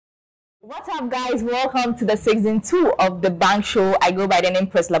What's up, guys? Welcome to the season 2 of the Bank Show. I go by the name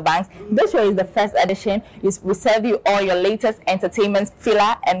Priscilla Banks. This show is the first edition. We serve you all your latest entertainment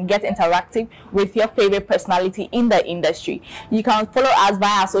filler and get interactive with your favorite personality in the industry. You can follow us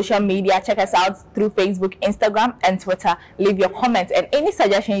via our social media. Check us out through Facebook, Instagram, and Twitter. Leave your comments and any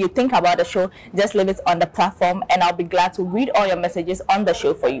suggestion you think about the show. Just leave it on the platform, and I'll be glad to read all your messages on the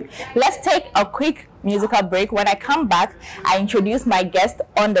show for you. Let's take a quick musical break. When I come back, I introduce my guest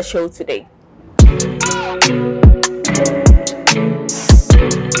on the show today.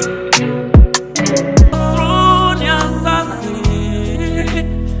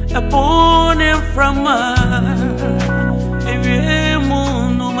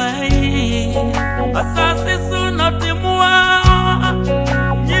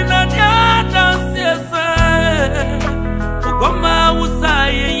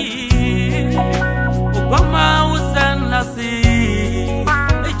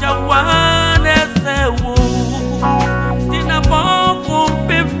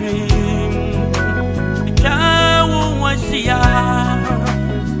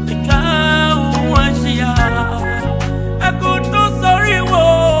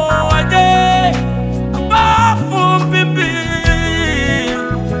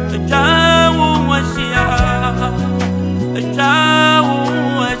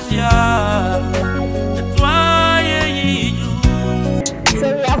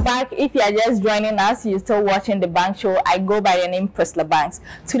 If you are just joining us, you're still watching the Bank Show. I go by the name Priscilla Banks.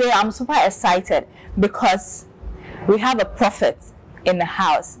 Today I'm super excited because we have a prophet in the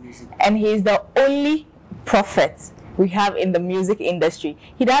house, and he's the only prophet we have in the music industry.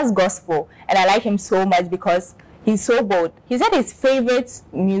 He does gospel, and I like him so much because he's so bold. He said his favorite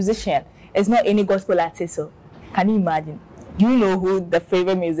musician is not any gospel artist. So can you imagine? Do you know who the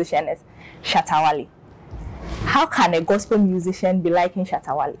favorite musician is? Shatta Wale. How can a gospel musician be liking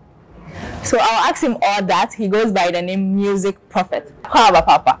Shatta Wale? So I'll ask him all that. He goes by the name Music Prophet. How about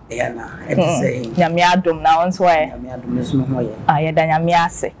Papa? Yeah, Nyamiadum now on swear. Yeah,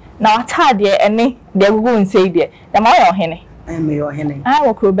 Danyamiase. Now I told you any they will go and say there. The my or henny. I'm your henny. I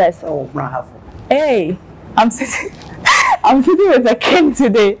will crew best. Oh, hey, I'm sitting with a king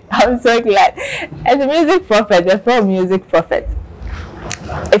today. I'm so glad. As a music prophet, a pro music prophet.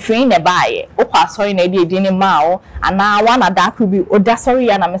 If you're in a buy, oh, sorry, Nady, Jenny Mao, and now one of that could be, oh, that's sorry,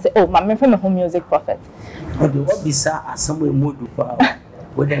 and I'm say, oh, my friend, home music prophet. But the what be sir, as somewhere more do power,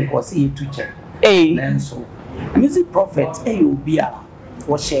 we then go see you to check. Hey, so music prophet, you be a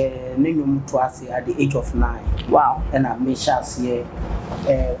watch a name to us at the age of 9. Wow, and I may shall see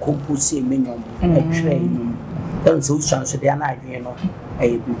a compose minion, a train, and so chance they are not, you know,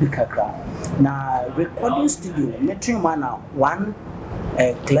 a big crack. Now, recording studio, metro man, one.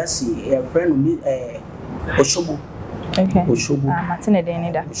 Classy, a friend with Oshobu. Okay. Oshobu. Martina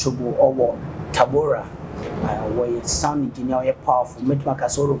Denida. Oshobu or Tabora. Where sound engineer powerful, make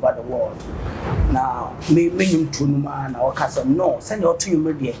makers all over the world. Now, me him to man or castle. No, send your 2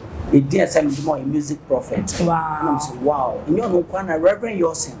 million. It did send more a music prophet. Wow. And I'm saying, wow. And you know, Reverend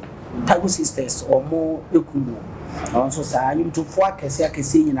Yosin, Tagu sisters or more Ekumu. Also, say I need to fork as I can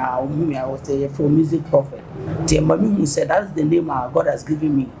see in our movie. I was there for music prophet. Who said that's the name God has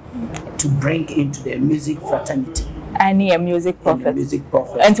given me to bring into the music fraternity. I need a music prophet. Music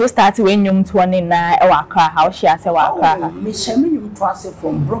prophet. And to start when you 29 how she has a waka. Miss Sheminium Tracy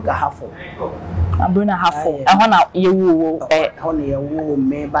from Broga Haffle. I'm Bruna Haffle. I want out you honey a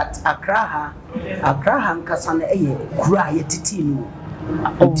woman, but Accra and Cassandra cry at Titino.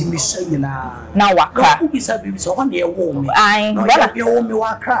 Now Wakra. Who is a baby so on your woman? I know your woman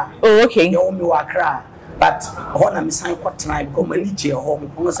Wakra. Oh, okay. Your woman Wakra. But Honam is sign what time come and lead your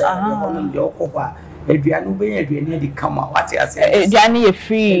home. Honam your cover. If you are no way, you need to come out. What I say, Johnny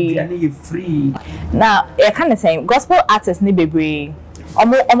free. Now, I kind of say gospel artists need be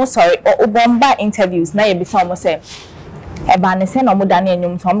almost sorry or bomba interviews. Now you be almost say, Ebane say no more than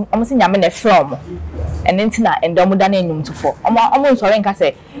any Tom, almost in Yamene from. And internet and Domudanium to four. Almost sorry, and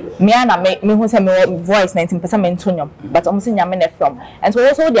say, Miana make me who say my voice 19% mentonium, but almost in Yamene from. And so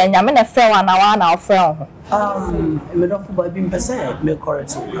also the Yamene fell and our film. By being percent, me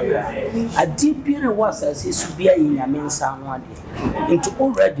correct. A deep period was as is to be in Yamin San one day. Into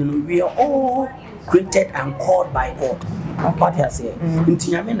already we are all created and called by God. What I say,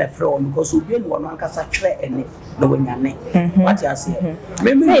 into Yamin from because we been one cassa tray and the winner. What I say,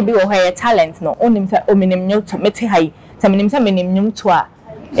 maybe a talent, no only ominim to mete high, some to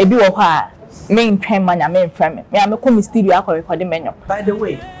a bill main pen man, I mean, from me. I'm a coming studio recording menu. By the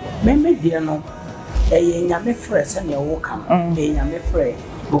way, maybe dear no. Yame fresh and your welcome. Yame fresh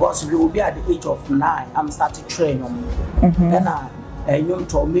because we will be at the age of 9. I'm starting training. And enyom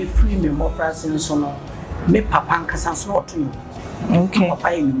to me free me more frasin so no me papa nkasa so no to okay papa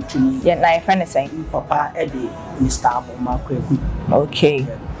enyom to me yeah na friend say papa e dey Mr. Abomakweku okay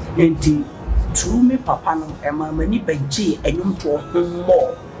enti through me papa no e ma mani bagye enyom to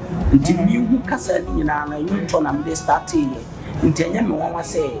mo enti mi hu kasa ni nyina na enyom to na me start here enti enya me wan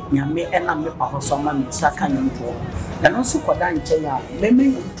say nyame e na me papa so ma me saka enyom to na no so koda nche ya me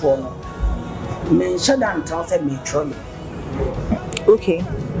me to no me shada ntan say me tro okay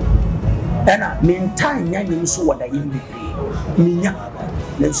ana me ntan nya nyim so wada yim minya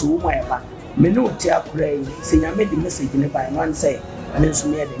na so wo ma ba me no ti akura yi se nyame di message ne ba no say me so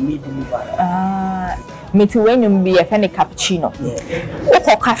me dey me deliver me ti wenyum bi e fe ne cappuccino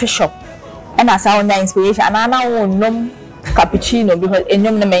wo coffee shop and as our inspiration and na wo nom cappuccino because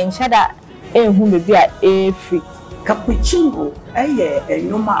enyum na me nchada ehu be bia e free cappuccino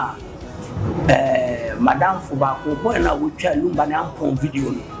enyum a madam Fuba ko boy na wo twa lumba na ampon video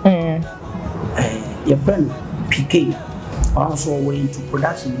no your friend PK also went into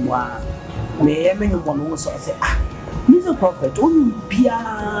production me emenyu bono so say music prophet onu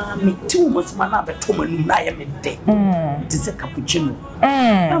bia me ti mo so na be to manu na ye me de it is a cappuccino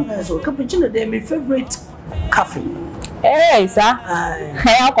so cappuccino dey my favorite coffee hey sir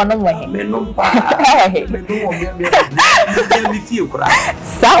hey akono mo he me no pa me no me feel kura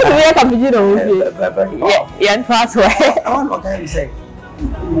sa o me cappuccino yeah fast way I want to say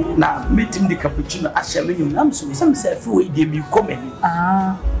na meeting the cappuccino asha me nyum am so some say for we dey me komani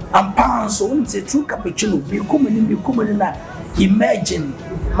am pan so when say true cappuccino me komani na imagine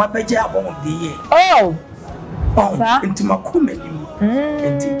my beje abon the year oh into my komani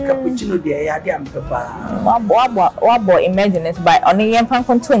into cappuccino dey ya dey am papa wabo imagine it by on yen fan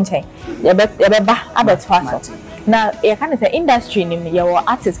konto nchen ye be ba abeto aso na e kind of industry nim your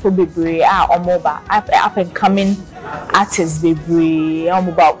artists for bebre omoba up and coming artists bebre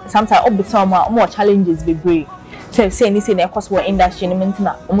omoba sometimes obi some more challenges bebre say ni say na cause what industry nim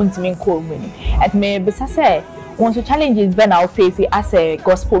ntina omuntimi nko omuni at me be say one so challenges be na face as a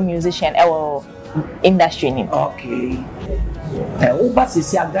gospel musician industry nim okay Oba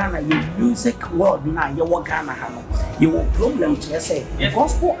sisi Ghana your music world na you work Ghana ha no you problem to say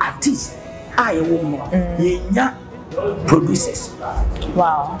gospel artists yenya producers.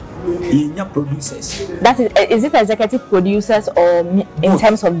 Wow. Yenya producers. That is it executive producers or in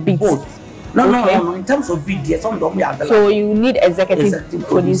terms of beats? Both. No, in terms of beat, yes, some don't be available. So you need executive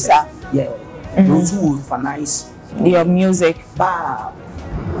producer. Yeah. Those who will finance your music. Ba.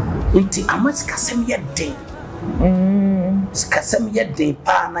 Inti amas kasem ye day. Kasem ye day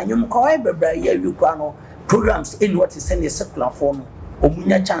pa na nyum ko e bebra ye wi kwa no programs in what is in the circular form.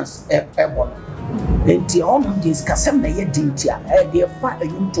 Omunya chance ebon enti on this kasem na ye dintia dey fa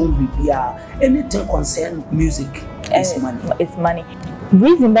anyum ton bibia anything concern music is money. It's money.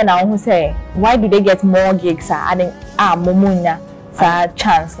 Reason ben now who say why do they get more gigs adding momunya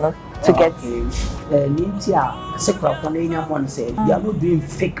chance no to get nintia circular form enya one say they are not doing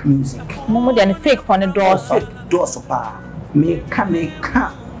fake music momo than fake for the doors pa me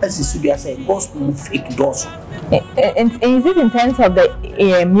ka as you say gospel fake doors. Is it in terms of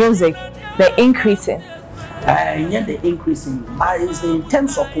the music, the increasing? Yeah, the increasing, but it's in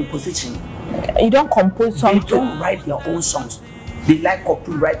terms of composition. You don't compose songs. They don't write their own songs. They like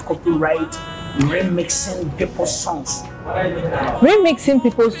copyright, remixing people's songs. Remixing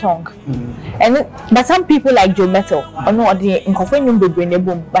people's songs. But some people like Joe Metal, or no,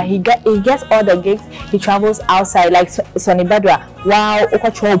 but he gets all the gigs. He travels outside, like Sonny Badua. Wow,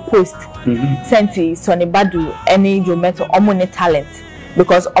 Okacho post senti Sonny Badu any Joe Metal omone talent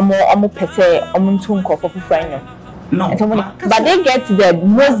because omo pese omuntunko for friend. No, but they get the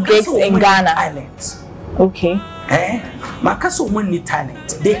most gigs in Ghana. Talent. Okay. Makaso money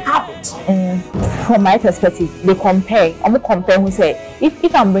talent. They have it. From my perspective, they compare. I'm compare who say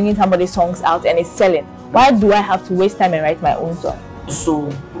if I'm bringing somebody's songs out and it's selling, why do I have to waste time and write my own song? So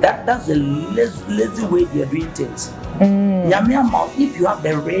that's the lazy way they are doing things. If you have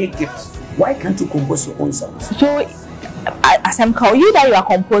the rare gifts, why can't you compose your own songs? So as I'm calling you that you are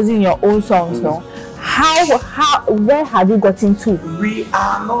composing your own songs, no? Where have you gotten to? We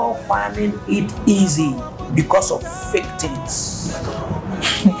are not finding it easy because of fake things.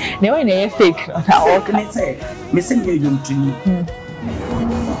 No one is fake. What can I say? Me send you to me.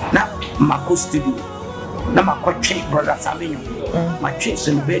 Now, my studio. Now, my check brother Samuel. My check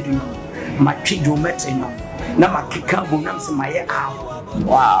in the bedroom. My check Joe Metal. Now, my kick up on them. My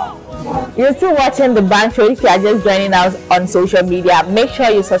Wow. You're still watching The Bank Show. If you are just joining us on social media, make sure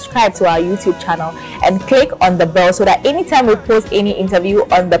you subscribe to our YouTube channel and click on the bell so that anytime we post any interview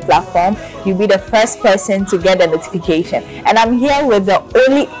on the platform, you'll be the first person to get the notification. And I'm here with the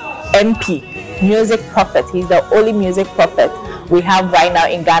only MP, music prophet. He's the only music prophet we have right now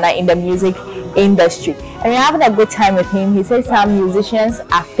in Ghana in the music industry. And we're having a good time with him. He says some musicians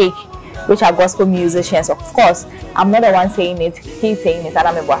are fake, which are gospel musicians. Of course, I'm not the one saying it. He's saying it.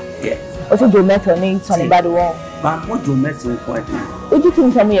 Yeah. Also, do metal needs somebody wrong. But what do metal point? Would you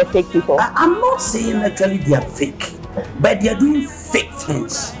think some are fake people? I'm not saying actually they are fake, but they are doing fake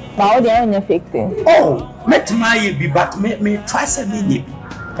things. But they are doing fake things. Oh, metal may be, but me try to be.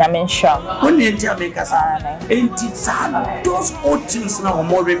 I mean, sure. When you enter America, and those old tunes now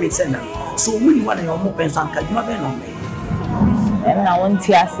more remixing them. So when you want your more pension, can you have me? And I want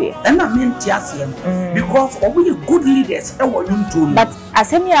to see. And I mean, because we good leaders, but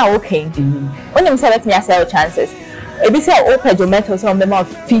as me are okay. When you say let me say chances. If you say open your metal, so I'm the more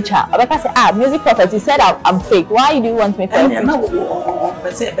feature. But I say, music prophet, you said I'm fake. Why do you want me to?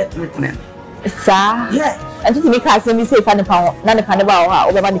 Sir, yeah. And to make us say, "Fan pound, none of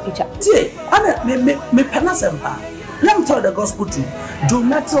the feature." Me penasempa. Let me tell the gospel too. Do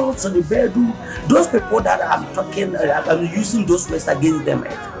metals and the bedu, those people that I'm talking, I'm using those words against them.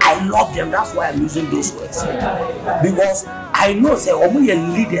 I love them. That's why I'm using those words. Because I know say we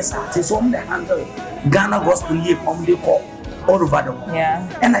leaders are say some they handle Ghana gospel here from the call all over the world.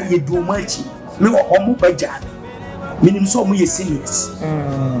 Yeah. And I do much. Me omu bajad. Meaning so we seniors.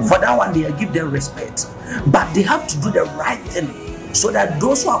 For that one they give them respect. But they have to do the right thing so that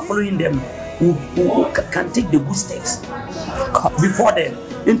those who are following them who can take the good steps before them.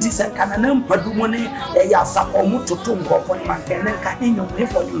 Inti sen kananam padumone ya sapomu totungo for man kenen ka enyo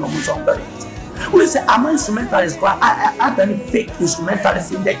for you no musongare. We say I'm instrumentalists, I done fake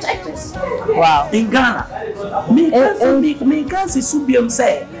instrumentalists in the churches. Wow. In Ghana. Me can see Subium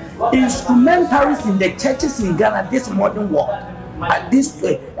say instrumentalists in the churches in Ghana this modern world. This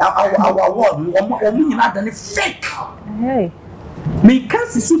our world we not done fake. Hey. Me can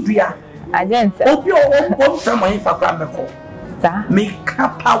see Subia. Again, sir. Me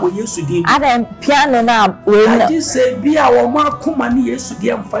kapa we yesu di. Adam piano na we I just say be our ma kuma ni yesu di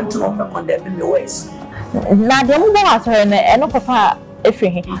amfanti no me condemn me ways. Na dem bo asore na eno papa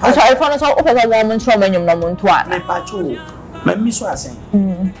efiri. So if one so opesa wo mo ntro manyum no mo nto a. Me pacho. Me mi so asen.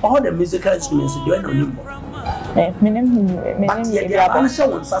 All the musical instruments do no nimbo. Menem ya ba sha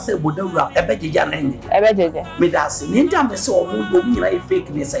won sase bodawura ebejeja na enye. Ebejeje. Me da se ni ndam be se omo nyina e fake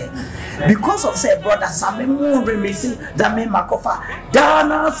ni say. Because of say brother Sami mu remixing that me makofa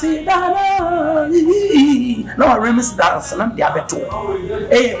dana si dana. No remix dance na dia beto.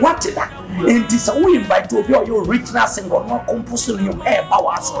 What is that? In this we invite to be your original singer no composition you ba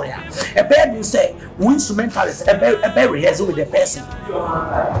wa so ya. You say we instrumentalists ebe rehearse with the person.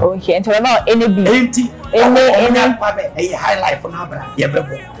 Okay, and about any beat. Any high life on Abra.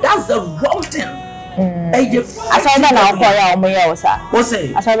 That's the wrong thing. I saw that now. What's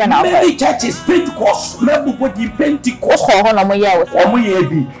say? I saw that now. Many churches, Pentecost, maybe Pentecost,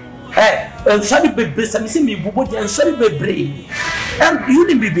 and sorry, baby, some me, Bubodi, and sorry, baby. And you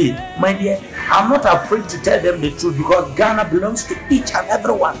didn't be, my dear. I'm not afraid to tell them the truth because Ghana belongs to each and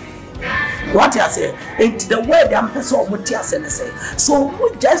everyone. What I say, into the way the ambassador would say. So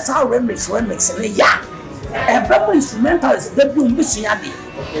we just have remix, and yeah. A proper instrumentalist, they do missing at it.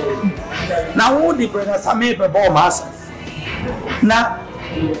 Now, all the brothers are made by Bomas. Now,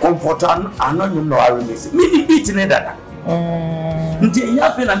 comfort and anonymous no remix. Maybe beating it. Until you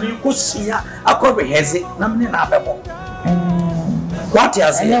have been a new question, I could be hesitant. What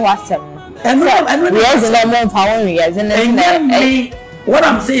I say, and we has no more power, and what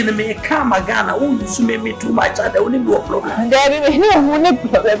I'm saying to me, come again, you make me too much, there won't be a problem. There will be no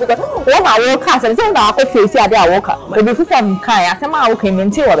problem because when I walk out and say, I could face the other walker. But before I'm kind, I said, I came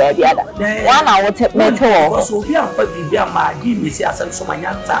into the other. 1 hour take me to so we are probably be a margin, Mrs. So my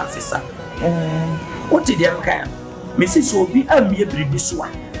young sister. What did you can? Mrs. Obi, I'm here, Bridiswa.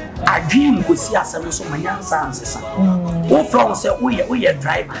 I dream could see us and so my young sister. What from say, we are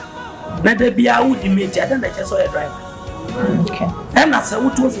driver. Let there be a woody mate, I don't just saw a driver. Okay. And that's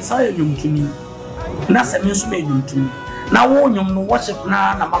what was a silent to me. That's a means made to me. Now, you no worship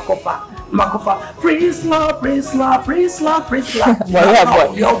now, Makofa. Praise Lord, praise Lord, praise Lord, praise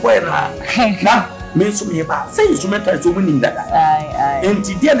Lord. Your boy now means me about say instrumentalists winning that. Aye. And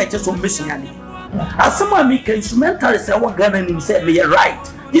today, I just missing any. As someone make instrumentalists, I want Ghana and said, me right.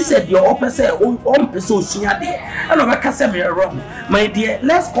 He said, your opposite, on person, and I can't say me wrong. My dear,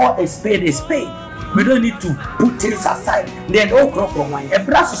 let's call a spade a spade. We don't need to put things aside. Then all crop on wine. A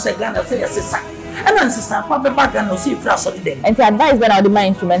brass of Ghana say yes, and then sister Papa back and see if that's what they. And the advice when I do my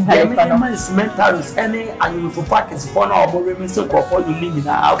instrumentalists. My instrumentalists, any and for practice for our boring so for you live in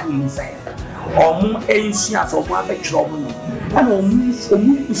our house or more ancients or more trouble. And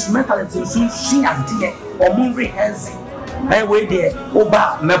instrumentalists soon see a dear or more rehearsing. I wait there,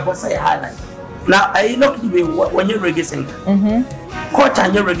 Oba, Member say highlight. Now, I look to be when you're reggae singer. Coach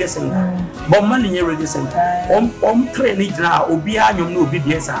and you're reggae singer. But money you're reggae singer. Training now, Obia, you know,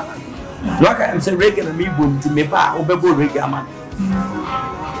 BBS. Like I am saying, reggae and me boom to me, Obebo reggae man.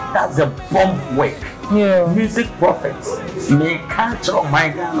 That's a bomb work. Music prophets may culture my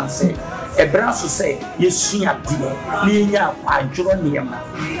Ghana say. A brass say, you see a dear, Nia, I draw near my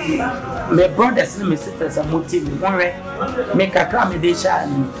brothers and sisters are motive. Make a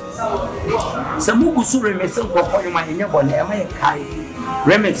accommodation. Some who surely may sell for you, my neighbor, never kai.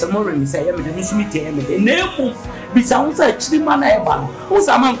 Remit some more and say, I'm the Miss Meeting. No, besides actually, man, ever. Who's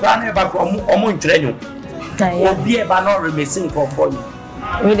a man can ever from Montreal? Be a banner remissing for you.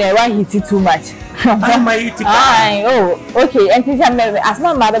 Why hit it too much? Okay. And this as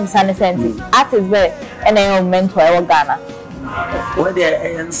my mother Sana sent artist where and I mentor our Ghana. Well,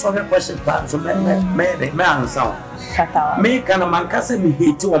 there and so a question so man sound. Make an amancasa me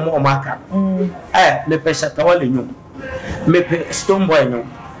hate or more marker. Me pe shatawal in you. Me pe stone boy no.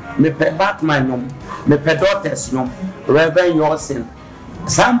 Me pe Batman no. Me pe daughters no. Reverend your sin.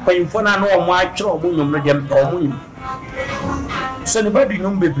 Some point for no more trouble, medium or so nobody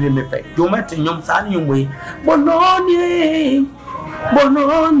know be me pay. You met in your son you way. Bononi.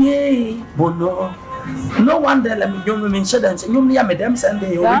 No wonder let me young women shut and say, you near Madame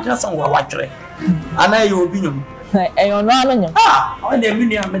Sunday, you just on watch. And I will be you. I don't know. On the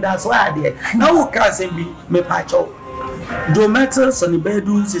million, that's why I did. Now, cousin be me patcho. Do matters on the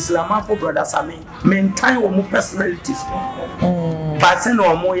bedrooms is Lamafo brother Sammy. Men time or more personalities. But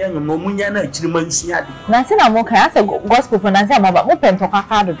no more young Momunya Chilimansiadi. Nancy, I'm okay. I said gospel for Nancy, but open to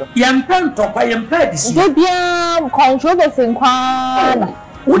Kakado. Young Pan talk, I am pedis. They be controversy in Kwana.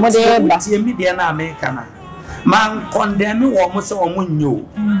 What's the media Americana? Man condemn almost all moon you.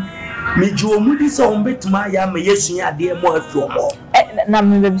 Me Joe Moody so bit my yam, yes, dear more for more. Now,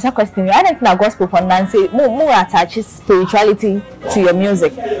 maybe some question. I don't know gospel for Nancy more attaches spirituality to your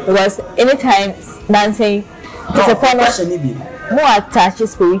music because anytime Nancy it's a question more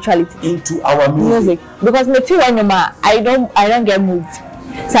attaches spirituality into our music because me too when I don't get moved.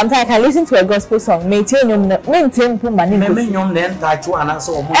 Sometimes I can listen to a gospel song. Maintain put money.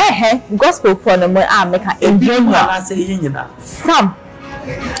 Gospel for the make in general. Some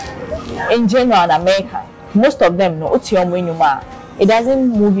in general in America, most of them no it doesn't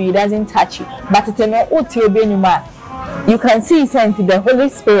move you, it doesn't touch you. But it's no you can see sense the Holy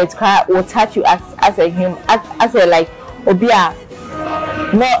Spirit will touch you as a human, as a like obia.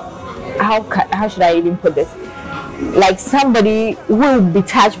 No, how should I even put this? Like somebody who will be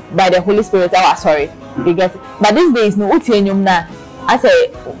touched by the Holy Spirit. Oh, sorry, you get it. But these days no na as a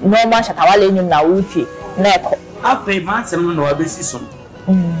normal shakawale na uti na ko. After mansem no abesi so.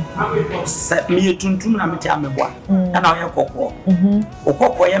 Me tuntum na meti ameboa. Na na oyekoko.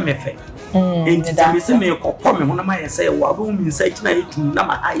 Okoko ye mefe. Enti me se me kokko me ho na ma yese wa bo mi nsa kina yetum na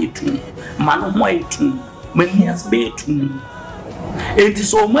ma ayetum. Ma no ho ayetum. Manias be etum. Enti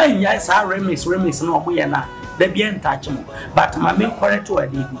so man ya sa remix na obo ye na. They be untouchable, but my main correct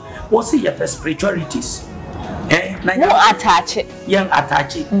word was see your spiritualities. No attach it. Young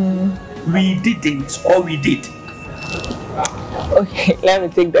attach it. We didn't, or we did. Okay, let me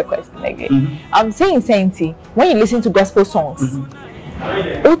take the question again. I'm saying, Sainty, when you listen to gospel songs,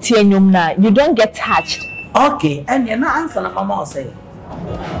 you don't get touched. Okay, and you're not answering my mama say.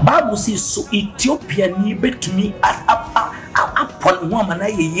 Bible says so Ethiopia need to me as upon woman a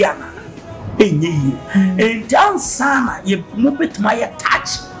yana. And down sana you move it my touch,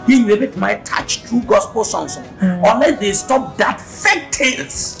 you move it my touch through gospel songs. Unless they stop that fake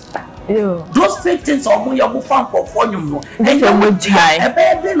things. Those fake things are more you found for you. And you would try a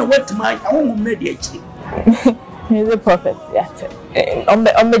bad then what my own mediation. He's a prophet, yes. On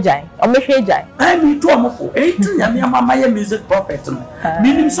the giant, on the jai. I mean, to a 18 Yamama music prophet.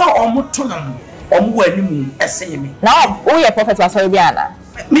 Meaning so almost to them. Now, all your prophets are Sorbiana.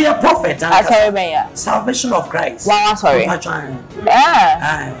 Me a prophet, salvation of Christ. Wow, sorry.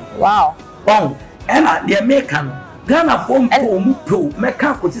 Wow. Oh, and the American Ghana form to make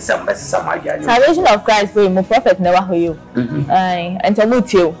up with some Salvation of Christ for you, prophet never hear you. And to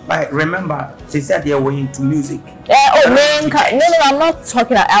meet you. Remember, she said they were into music. No, I'm not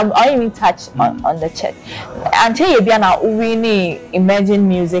talking. I even touch on the church. Until you be now, we need Imagine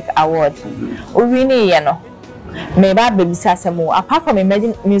Music Award. We need, you know. Maybe baby more. Apart from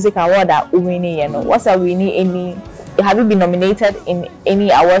Imagine Music Award, that we need, you know. What's a we need any? Have you been nominated in any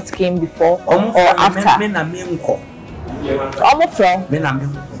award scheme before or after? Almost from. And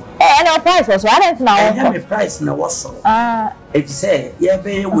our prize was right now. And your prize no was so. If you say, yeah,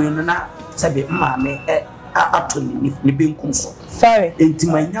 be win na sabi mama atoni ni benkunso. Sorry. Enti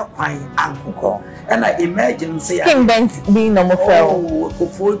manya kwan anko. And I imagine say King Ben's being no more. Oh,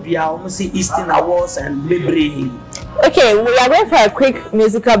 Kophobia, almost see Eastern Awards and Libri. Okay, we are going for a quick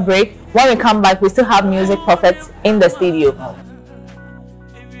musical break. When we come back, we still have music prophets in the studio.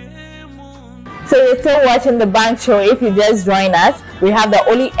 So you're still watching the Bank Show. If you just join us, we have the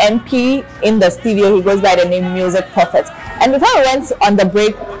only MP in the studio. He goes by the name Music Prophet. And before we went on the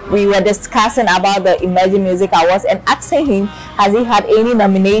break, we were discussing about the Imagine Music Awards and asking him, has he had any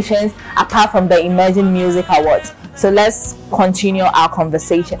nominations apart from the Imagine Music Awards? So let's continue our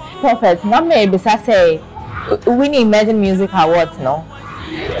conversation. Prophet, not maybe say we need Imagine Music Awards, no?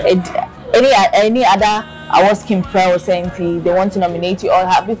 Any other award scheme was saying they want to nominate you, or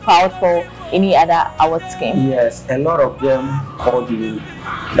have you filed for any other award scheme? Yes, a lot of them called me.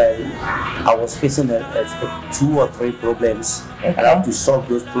 I was facing 2 or 3 problems. Okay. I have to solve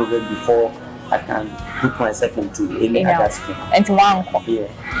those problems before I can put myself into any other scheme. And one, yeah,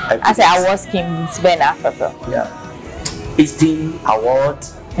 I say award scheme is Ben Africa. Yeah, Eastern Award.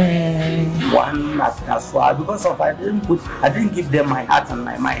 One as well, because of I didn't give them my heart and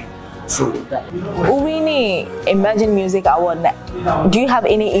my mind. So we need Imagine Music Award. Do you have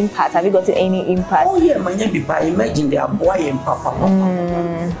any impact? Have you gotten any impact? Oh yeah, my name Imagine the boy and papa.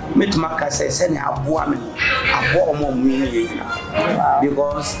 Meet Maka says any aboa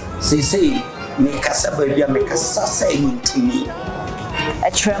because they say me kasa baby me kasa say to me.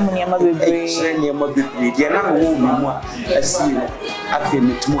 A tremony, I'm a baby. They are not home. I see after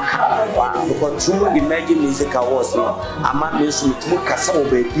me to because through Imagine Music Awards, I'm not listening to Casa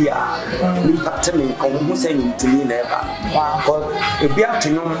baby. Me captain me come who saying to me never. Because if you have to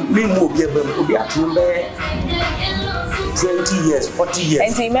know me move, you have to 20 years, 40 years.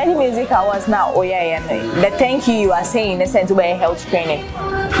 And to Imagine Music Awards now, oh yeah, the thank you are saying in a sense where health training.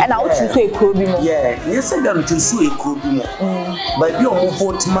 And I want to say Krobimo. Yeah, yes, I'm going to say Krobimo. But you are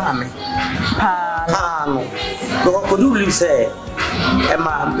vote, mommy. Because could you say,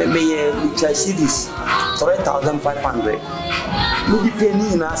 Emma, may try see this 3,500. Maybe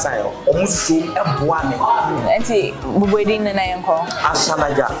penny in Asile, almost so a one. And see, wedding and I am called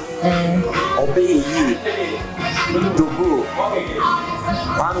Asalaja. Obey ye. Dogo.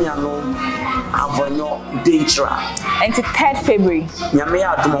 Pamiano, Avonyo, Dangerous. And it's 3rd February.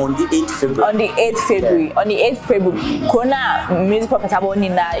 Yamea on the 8th February. On the 8th February. On the 8th February. Corona Music Prophet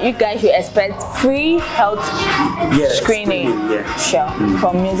Abonina, you guys should expect free health screening. Sure.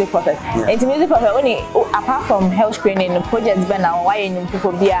 From Music Prophet. And Music Prophet only apart from health screening, the project's been now why in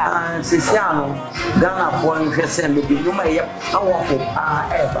Phobia. And Siciano, Ghana born person, maybe you may have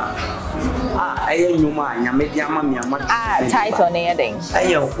ever. I am your man, your media mammy, tight on anything.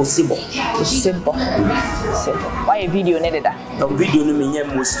 I am possible. Simple. Why a video needed that? The video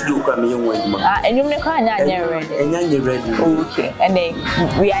name most do come in one. And you make ready. Okay. And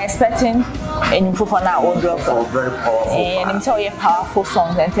then we are expecting and for now all drop very powerful. And tell you powerful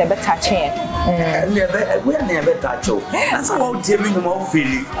songs and say better touching. We are never touch. That's what Timmy more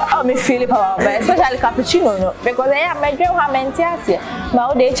feeling. Oh, me feel it powerful, especially cappuccino because I am my dream how many years.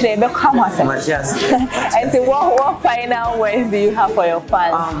 My day today become and so what final words do you have for your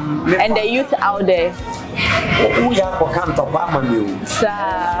fans and the youth out there? We are for can't Obama news.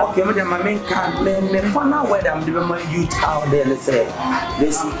 Okay, my main can't me final word I'm giving my youth out there. Let's say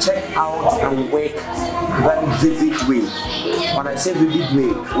they should check out and work very vivid way. When I say vivid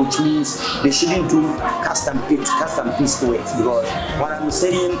way, which means they shouldn't do custom piece works, because when I'm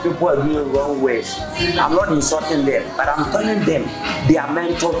saying people are doing wrong ways, I'm not insulting them, but I'm telling them they are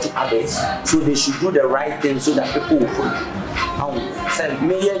mentor to others, so they should do the right thing so that people will say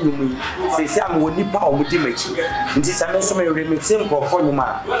me and you say I'm with Nipa or with Dimachi. And this I mentioned remix simple for you,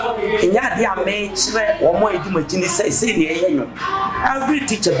 man. In that they are made or more Dimachi say every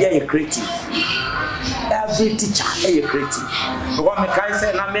teacher be a creative. Every teacher is creative. But when I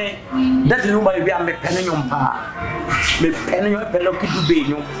say, I mean, that's nobody be a penny pa. Me penny on Peloki to be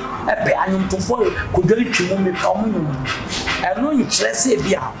no. A penny to follow could do it to me. and no interest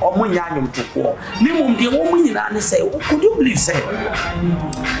be a omunyanyum to ko. Nimum de woman and say, could you believe say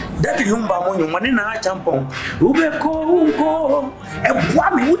that the Humba Moon, one in a champon, who be go, and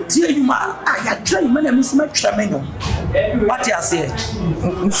Wami would tell you, I had tried many Miss Metramino. What you say?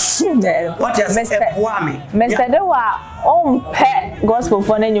 What you say, Wami? Mr. Dewa, pet gospel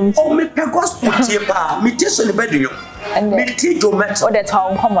for any me gospel cheaper, me just on the bedroom. And me teach you met or that's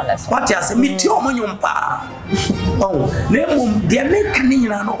how commoners. What you say, me tell me pa. Oh, name the American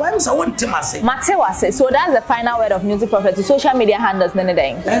and once I want to say. Matewa says, so that's the final word of Music Prophet. Social media handles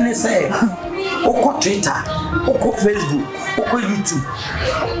anything. And they say, Oko Twitter, Oko Facebook, Oko YouTube,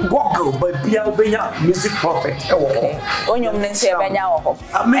 Google, but be a Music Prophet. On your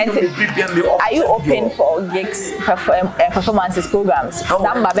are you open for gigs, performances, programs?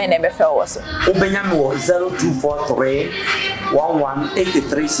 Number never fell also. Obenyamo 0243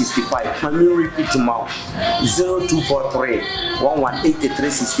 118365. Let me repeat tomorrow. 0243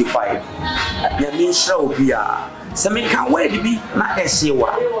 118365. Yamisha Obia. Some can wait to be not a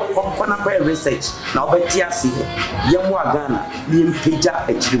sewa. From Conapay research. Now, Betiasi, Yamwagana, being Pija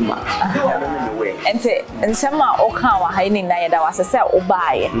a Chima. And some Okawa hiding that was a set or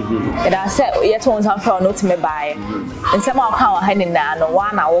buy. And I said, yet on some for not to me buy. And some Okawa hiding now, no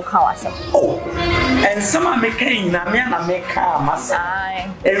one I will call us. Oh, and some are making Namiana make car, Massa,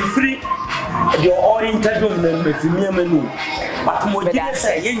 and free your all interview with me. But more than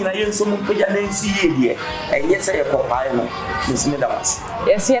say, you some Nancy, and yes, I have Miss Meadows.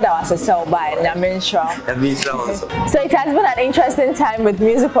 Yes, here that was a sell by Debankzshow. So it has been an interesting time with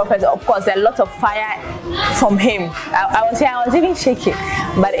Music Prophet. Of course, a lot of fire from him. I was even shaking.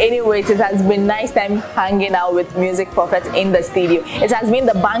 But anyways, it has been nice time hanging out with Music Prophet in the studio. It has been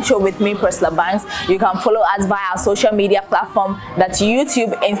the Debankzshow with me, Priscilla Banks. You can follow us via our social media platform. That's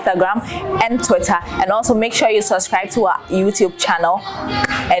YouTube, Instagram, and Twitter. And also make sure you subscribe to our YouTube channel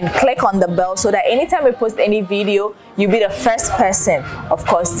and click on the bell so that anytime we post any video, you'll be the first person, of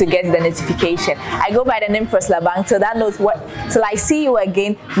course, to get the notification. I go by the name Priscilla Banks. So that knows what. Till I see you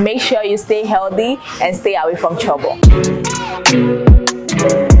again, make sure you stay healthy and stay away from trouble.